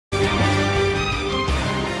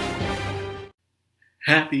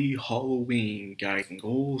Happy Halloween, guys and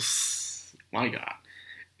girls. My God,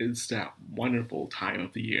 it's that wonderful time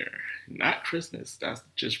of the year. Not Christmas, that's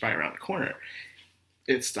just right around the corner.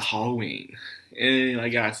 It's the Halloween. And I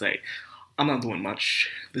gotta say, I'm not doing much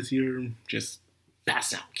this year, just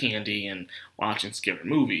passing out candy and watching scary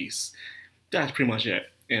movies. That's pretty much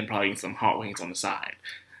it. And probably some hot wings on the side.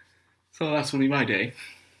 So that's gonna be my day.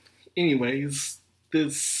 Anyways,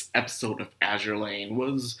 this episode of Azure Lane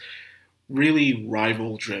was really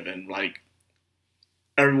rival driven. Like,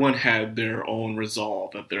 everyone had their own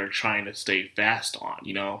resolve that they're trying to stay fast on,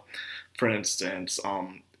 you know? For instance,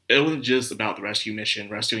 it wasn't just about the rescue mission,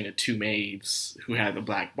 rescuing the two maids who had the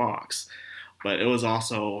black box, but it was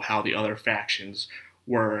also how the other factions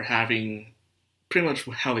were having pretty much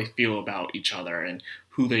how they feel about each other and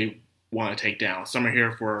who they want to take down. Some are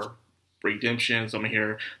here for redemption, some are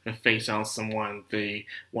here to face down someone they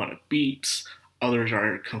want to beat, others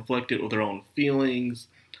are conflicted with their own feelings,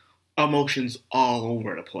 emotions all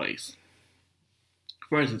over the place.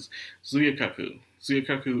 For instance, Zuyakaku.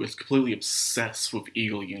 Zuyakaku is completely obsessed with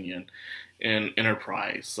Eagle Union and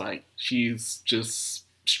Enterprise. Like, she's just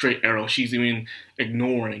straight arrow. She's even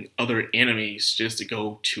ignoring other enemies just to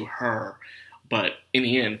go to her. But in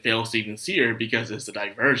the end, fails to even see her because it's a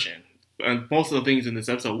diversion. And most of the things in this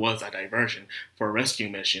episode was a diversion for a rescue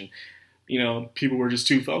mission. You know, people were just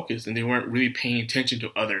too focused and they weren't really paying attention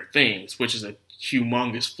to other things, which is a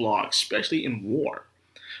humongous flaw, especially in war,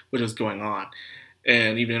 which is going on.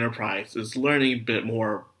 And even Enterprise is learning a bit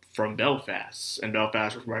more from Belfast. And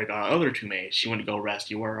Belfast was worried about other two maids. She wanted to go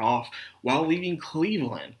rescue her off while leaving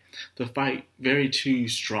Cleveland to fight very two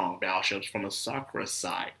strong battleships from the Sakura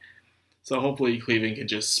side. So hopefully Cleveland can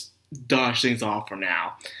just dodge things off for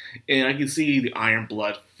now. And I can see the Iron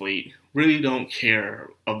Blood fleet really don't care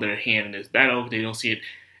of their hand in this battle. They don't see it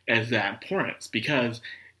as that important because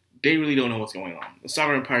they really don't know what's going on. The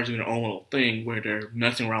Sakura Empire is doing their own little thing where they're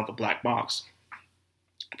messing around with the black box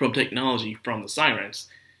from technology from the Sirens,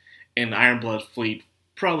 and the Iron Blood fleet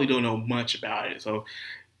probably don't know much about it. So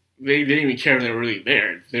they didn't even care if they were really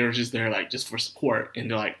there. They were just there like just for support, and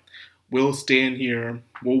they're like, we'll stand here,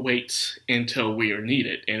 we'll wait until we are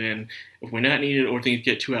needed, and then if we're not needed or things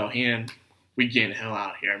get too out of hand, we get the hell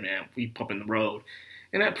out of here, man. We pump in the road.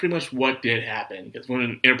 And that's pretty much what did happen, because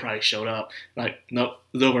when Enterprise showed up, like, nope,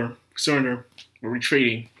 it's over, surrender, we're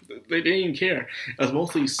retreating. They didn't even care. It was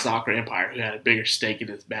mostly Sakura Empire who had a bigger stake in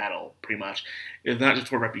this battle, pretty much. It's not just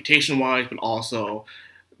for reputation-wise, but also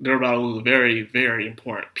they're about to lose a very, very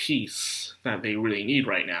important piece that they really need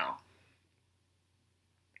right now.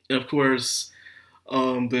 And of course,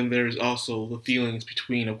 then there's also the feelings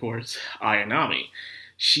between, of course, Ayanami.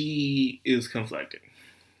 She is conflicted.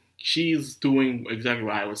 She's doing exactly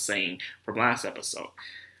what I was saying from last episode.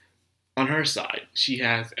 On her side, she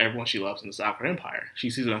has everyone she loves in the Sakura Empire.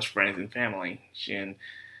 She sees them as friends and family. And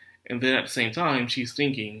then at the same time, she's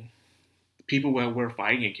thinking the people that we're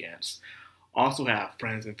fighting against also have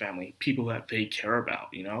friends and family, people that they care about,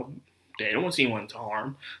 you know? They don't want to see anyone to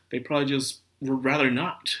harm. They probably just would rather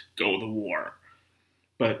not go to war.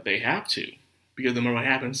 But they have to, because no matter what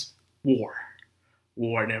happens, war.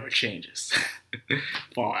 War never changes.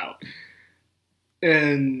 Fallout.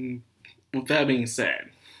 And with that being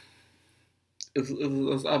said,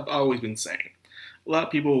 as I've always been saying, a lot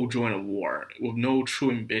of people join a war with no true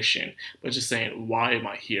ambition, but just saying, why am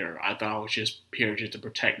I here? I thought I was just here just to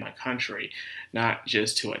protect my country, not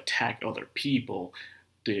just to attack other people,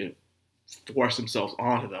 to force themselves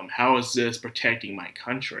onto them. How is this protecting my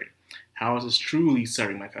country? How is this truly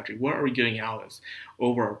serving my country? What are we getting out of this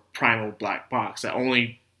over a primal black box that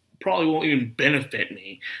only probably won't even benefit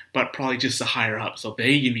me, but probably just the higher up so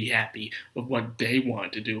they can be happy with what they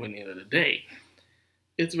want to do at the end of the day?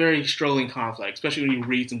 It's very struggling conflict, especially when you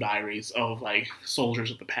read some diaries of like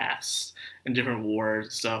soldiers of the past and different wars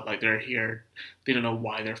and stuff. Like, they're here, they don't know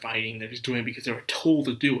why they're fighting, they're just doing it because they were told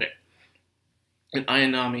to do it. And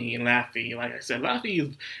Ayanami and Laffy, like I said, Laffy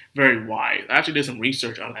is very wise. I actually did some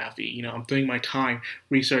research on Laffy. You know, I'm doing my time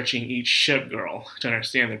researching each ship girl to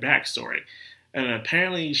understand their backstory. And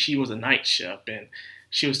apparently she was a night ship, and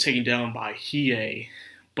she was taken down by Hiei,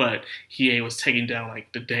 but Hiei was taken down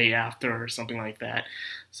like the day after or something like that.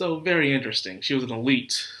 So very interesting. She was an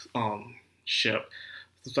elite ship,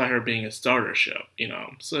 despite her being a starter ship, you know.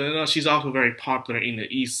 So, you know, she's also very popular in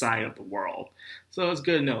the east side of the world. So it's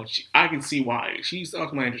good to know. I can see why. She's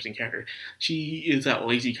also my interesting character. She is that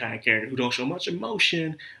lazy kind of character who don't show much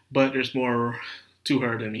emotion, but there's more to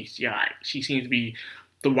her than meets the eye. She seems to be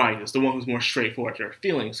the wisest, the one who's more straightforward to her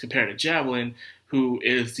feelings, compared to Javelin, who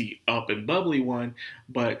is the up and bubbly one,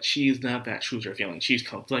 but she's not that true to her feelings. She's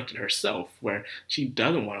conflicted herself, where she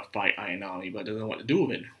doesn't want to fight Ayanami, but doesn't know what to do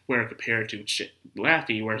with it. Where compared to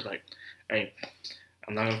Laffy, where it's like, hey,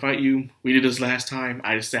 I'm not going to fight you. We did this last time.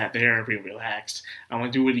 I just sat there and relaxed. I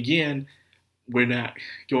want to do it again. We're not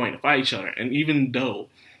going to fight each other. And even though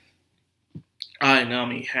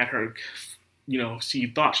Ayanami had her, she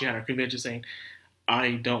thought she had her convention saying,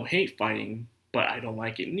 I don't hate fighting, but I don't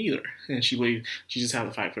like it neither. And she believes she just has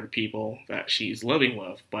to fight for the people that she's living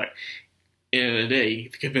with. But in the end of the day,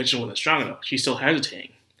 the convention wasn't strong enough. She's still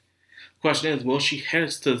hesitating. The question is, will she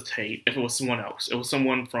hesitate if it was someone else? It was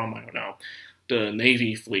someone from, I don't know, the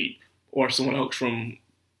Navy fleet, or someone else from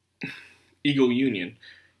Eagle Union.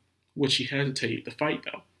 Would she hesitate to fight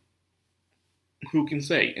them? Who can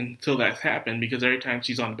say until that's happened? Because every time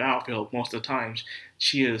she's on the battlefield, most of the times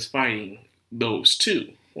she is fighting those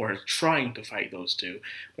two, or trying to fight those two,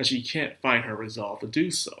 but she can't find her resolve to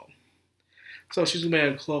do so. So she's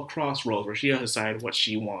made a crossroads where she has decided what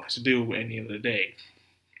she wants to do at the end of the day,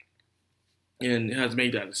 and has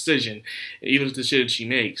made that decision. Even if the decision she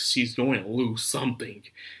makes, she's going to lose something.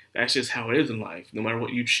 That's just how it is in life. No matter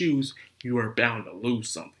what you choose, you are bound to lose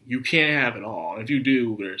something. You can't have it all. If you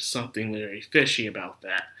do, there's something very fishy about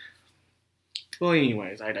that. Well,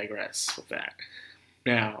 anyways, I digress with that.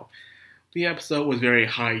 Now, the episode was very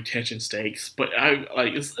high tension stakes, but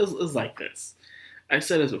it's like this. I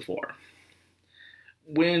said this before.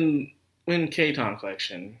 When K-Ton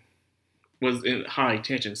Collection was in high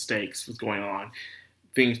tension stakes was going on,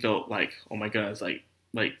 things felt like, oh my goodness,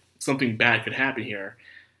 like something bad could happen here.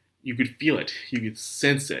 You could feel it, you could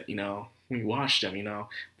sense it, when you watch them,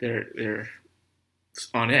 they're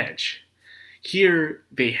on edge. Here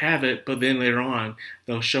they have it, but then later on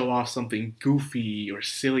they'll show off something goofy or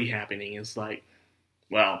silly happening. It's like,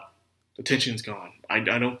 well, the tension's gone. I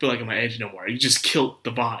don't feel like I'm on edge no more. You just killed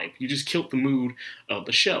the vibe. You just killed the mood of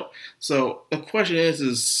the show. So the question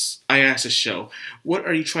is I asked the show, what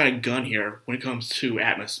are you trying to gun here when it comes to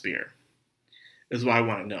atmosphere? Is what I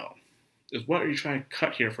want to know. Is what are you trying to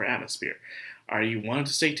cut here for atmosphere? Are you wanting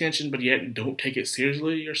to stay tension, but yet don't take it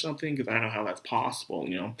seriously or something? Because I don't know how that's possible,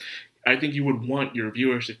 I think you would want your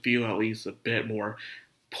viewers to feel at least a bit more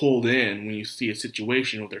pulled in when you see a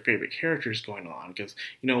situation with their favorite characters going on. Because,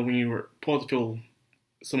 when you were pulled to feel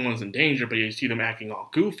someone's in danger, but you see them acting all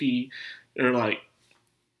goofy, they're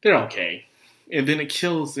okay. And then it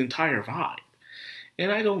kills the entire vibe.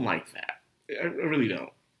 And I don't like that. I really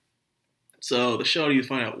don't. So the show needs to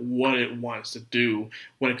find out what it wants to do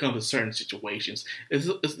when it comes to certain situations. It's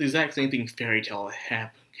the exact same thing Fairy Tail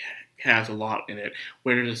has a lot in it,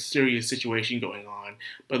 where there's a serious situation going on,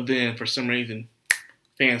 but then for some reason,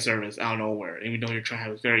 fan service out of nowhere, even though you're trying to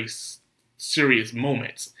have very serious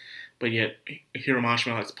moments, but yet Hiro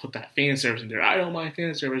Mashima likes to put that fan service in there. I don't mind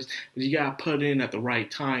fan service, but you gotta put it in at the right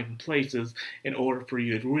time and places in order for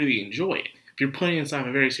you to really enjoy it. If you're putting inside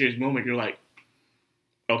a very serious moment, you're like,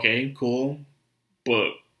 okay, cool,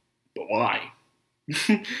 but why?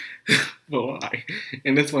 But why?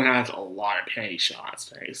 And this one has a lot of penny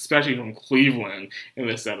shots, especially from Cleveland in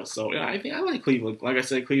this episode. And I think I like Cleveland. Like I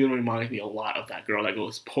said, Cleveland reminds me a lot of that girl that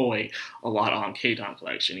goes Poi a lot on K-Ton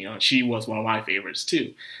Collection. She was one of my favorites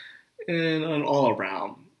too. And all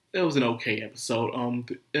around, it was an okay episode.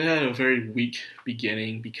 It had a very weak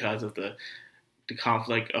beginning because of the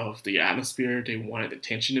conflict of the atmosphere they wanted the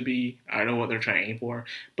tension to be. I don't know what they're trying to aim for.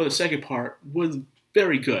 But the second part was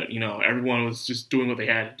very good. Everyone was just doing what they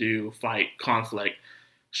had to do, fight, conflict,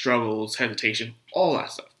 struggles, hesitation, all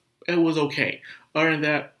that stuff. It was okay. Other than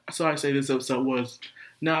that, so I say this episode was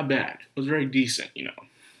not bad. It was very decent,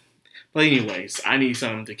 But anyways, I need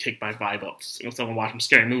something to kick my vibe up. So I'm going to watch some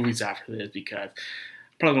scary movies after this, because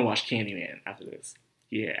I'm probably going to watch Candyman after this.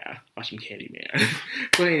 Yeah, watching Candyman.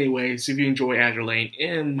 But anyways, if you enjoy Azur Lane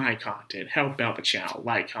and my content, help out the channel.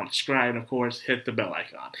 Like, comment, subscribe, and of course, hit the bell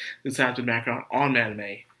icon. This has been Madcrownxox on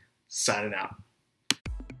Anime, signing out.